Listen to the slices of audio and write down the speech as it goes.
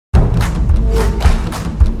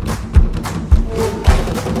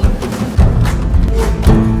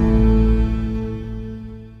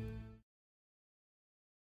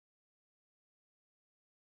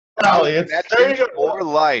Callie. That's There you in go. your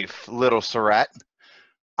life, little Serrett.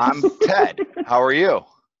 I'm Ted. How are you?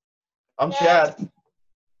 I'm Chad.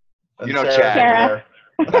 And You know Sarah's Chad. over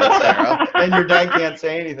there. That's Sarah. And your dad can't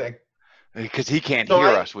say anything. Because he can't So hear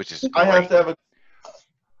I- us, which is I have great. to have a.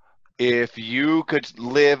 If you could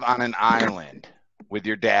live on an island with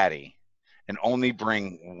your daddy and only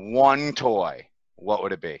bring one toy, what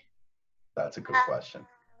would it be? That's a good question.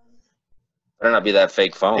 Better not be that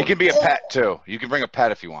fake phone. It can be a pet too. You can bring a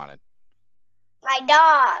pet if you wanted. My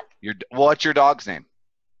dog, What's your dog's name?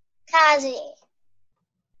 Kazi.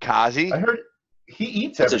 Kazi? I heard he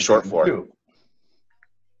eats What's it everything short for? too.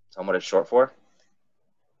 Tell me what it's short for.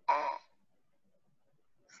 Uh,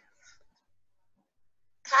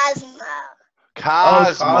 Cosmo.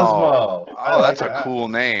 Cosmo. Cosmo. I Oh, like that's a that. cool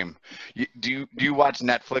name. Do you watch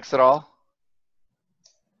Netflix at all?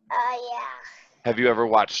 Yeah. Have you ever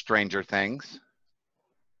watched Stranger Things?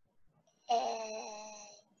 Uh,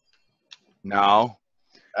 No.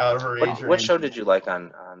 Out of her age What range. show did you like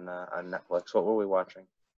on Netflix? What were we watching?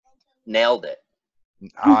 Nailed It.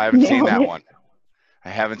 Oh, I haven't seen that one. I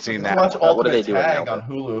haven't seen that Watch one. What do they Ultimate do in Tag Nailed on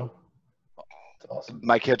Hulu. It's awesome.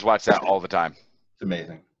 My kids watch that all the time. It's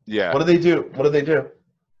amazing. Yeah. What do they do? What do they do?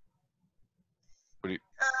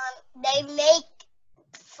 they make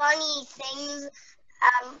funny things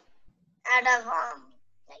out of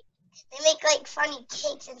like they make like funny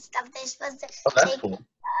cakes and stuff. They're supposed to Oh, that's make cool.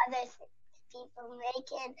 other people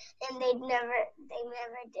make it, and they never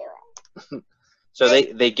do it. So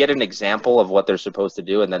they get an example of what they're supposed to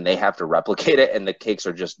do, and then they have to replicate it, and the cakes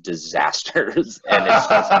are just disasters. And it's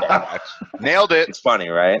just bad. Nailed it. It's funny,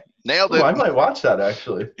 right? Nailed Ooh, I it. might watch that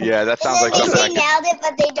actually. Yeah, that sounds like And then something they I say nailed it,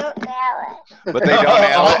 but they don't nail it. could, but they don't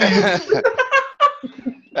nail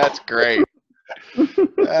it. That's great.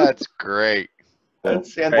 That's great.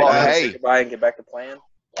 That's Hey, Well, fantastic. hey. say goodbye and get back to playing.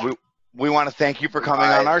 We want to thank you for coming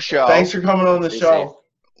Bye. on our show. Thanks for coming on the Be show.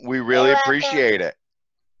 We really You're welcome. appreciate it.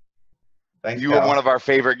 Thanks, You were one of our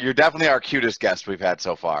favorite. You're definitely our cutest guest we've had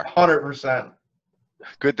so far. 100%.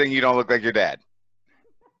 Good thing you don't look like your dad.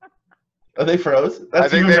 Are they froze? I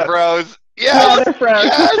That's think even they better. froze. Yeah, Yes. they're frozen.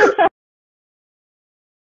 Yes.